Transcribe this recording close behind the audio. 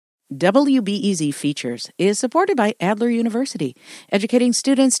WBEZ Features is supported by Adler University, educating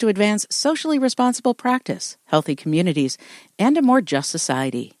students to advance socially responsible practice, healthy communities, and a more just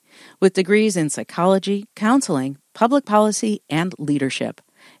society. With degrees in psychology, counseling, public policy, and leadership.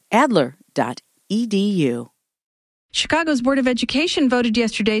 Adler.edu. Chicago's Board of Education voted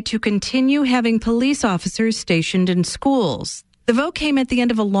yesterday to continue having police officers stationed in schools. The vote came at the end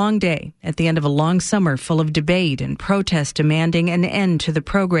of a long day, at the end of a long summer full of debate and protest demanding an end to the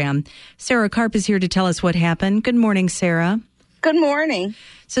program. Sarah Karp is here to tell us what happened. Good morning, Sarah. Good morning.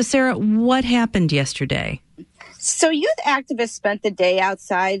 So, Sarah, what happened yesterday? So youth activists spent the day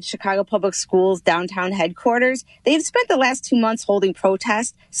outside Chicago Public Schools downtown headquarters. They've spent the last 2 months holding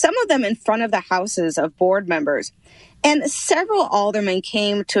protests, some of them in front of the houses of board members. And several aldermen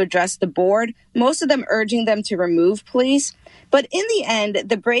came to address the board, most of them urging them to remove police. But in the end,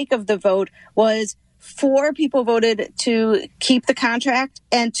 the break of the vote was 4 people voted to keep the contract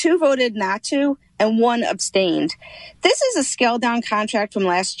and 2 voted not to, and 1 abstained. This is a scaled-down contract from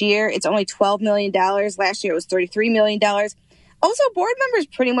last year. It's only $12 million. Last year, it was $33 million. Also, board members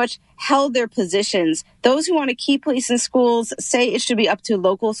pretty much held their positions. Those who want to keep police in schools say it should be up to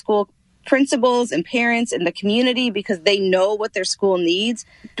local school principals and parents in the community because they know what their school needs.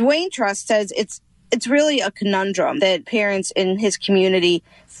 Dwayne Trust says it's really a conundrum that parents in his community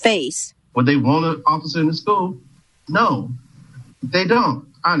face. Would they want an officer in the school? No, they don't.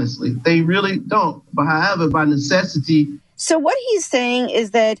 Honestly, they really don't. But however, by necessity. So what he's saying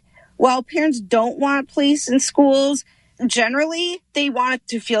is that while parents don't want police in schools, generally they want it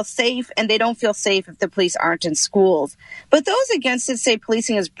to feel safe, and they don't feel safe if the police aren't in schools. But those against it say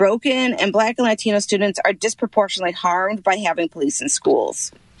policing is broken and Black and Latino students are disproportionately harmed by having police in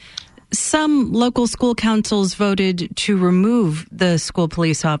schools. Some local school councils voted to remove the school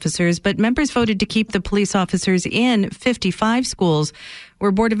police officers, but members voted to keep the police officers in 55 schools.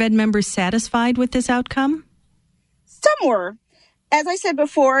 Were Board of Ed members satisfied with this outcome? Some were. As I said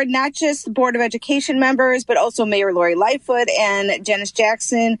before, not just Board of Education members, but also Mayor Lori Lightfoot and Janice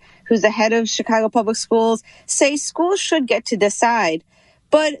Jackson, who's the head of Chicago Public Schools, say schools should get to decide.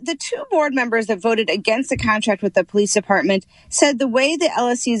 But the 2 board members that voted against the contract with the police department said the way the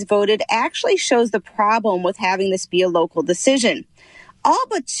LSCs voted actually shows the problem with having this be a local decision. All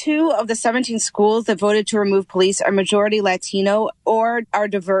but 2 of the 17 schools that voted to remove police are majority Latino or are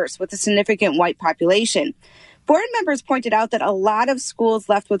diverse with a significant white population. Board members pointed out that a lot of schools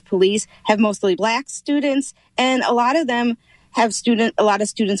left with police have mostly Black students, and a lot of them have a lot of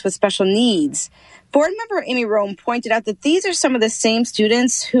students with special needs. Board member Amy Rome pointed out that these are some of the same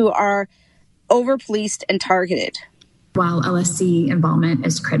students who are over-policed and targeted. While LSC involvement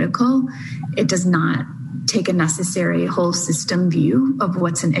is critical, it does not take a necessary whole system view of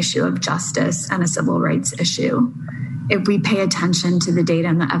what's an issue of justice and a civil rights issue. If we pay attention to the data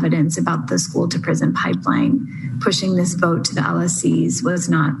and the evidence about the school to prison pipeline, pushing this vote to the LSCs was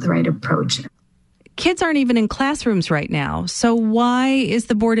not the right approach. Kids aren't even in classrooms right now. So why is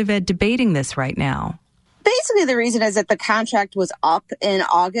the Board of Ed debating this right now? Basically, the reason is that the contract was up in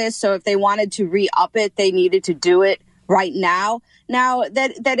August. So if they wanted to re-up it, they needed to do it right now. Now,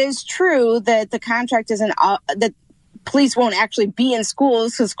 that is true that the contract isn't that police won't actually be in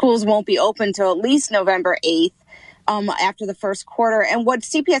schools because schools won't be open till at least November 8th after the first quarter. And what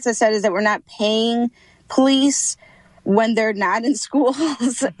CPS has said is that we're not paying police when they're not in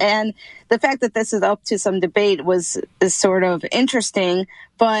schools. And the fact that this is up to some debate is sort of interesting.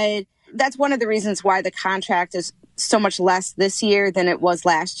 But that's one of the reasons why the contract is so much less this year than it was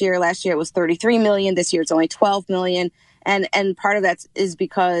last year. Last year it was $33 million. This year it's only $12 million. And part of that is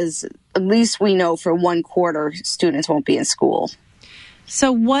because at least we know for 1 quarter students won't be in school.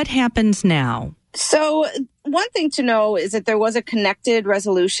 So what happens now? So one thing to know is that there was a connected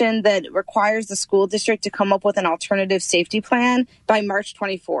resolution that requires the school district to come up with an alternative safety plan by March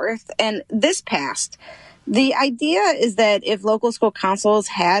 24th. And this passed. The idea is that if local school councils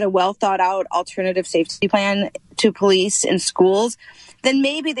had a well thought out alternative safety plan to police in schools, then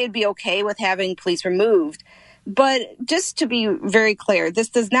maybe they'd be okay with having police removed. But just to be very clear, this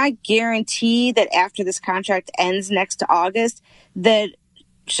does not guarantee that after this contract ends next August, that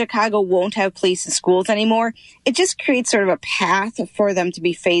Chicago won't have police in schools anymore. It just creates sort of a path for them to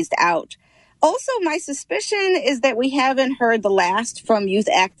be phased out. Also, my suspicion is that we haven't heard the last from youth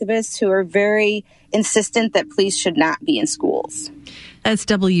activists who are very insistent that police should not be in schools. That's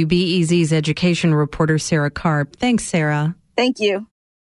WBEZ's education reporter, Sarah Karp. Thanks, Sarah. Thank you.